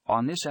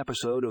On this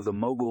episode of the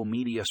Mogul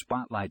Media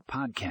Spotlight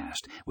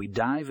podcast, we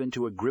dive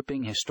into a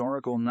gripping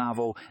historical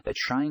novel that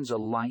shines a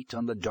light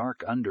on the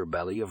dark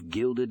underbelly of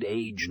Gilded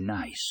Age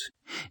Nice.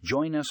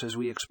 Join us as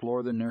we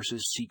explore the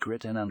nurse's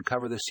secret and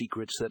uncover the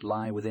secrets that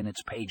lie within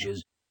its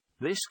pages.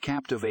 This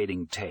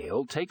captivating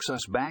tale takes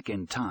us back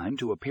in time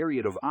to a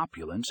period of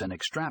opulence and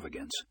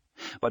extravagance.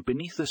 But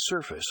beneath the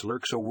surface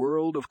lurks a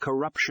world of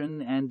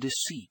corruption and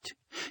deceit.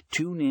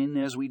 Tune in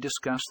as we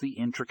discuss the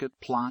intricate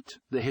plot,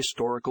 the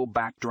historical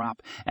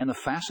backdrop, and the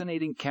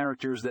fascinating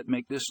characters that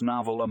make this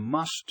novel a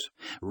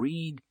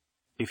must-read.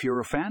 If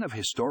you're a fan of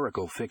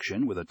historical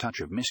fiction with a touch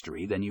of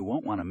mystery, then you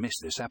won't want to miss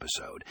this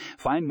episode.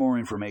 Find more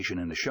information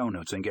in the show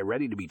notes and get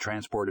ready to be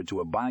transported to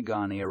a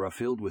bygone era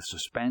filled with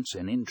suspense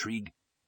and intrigue.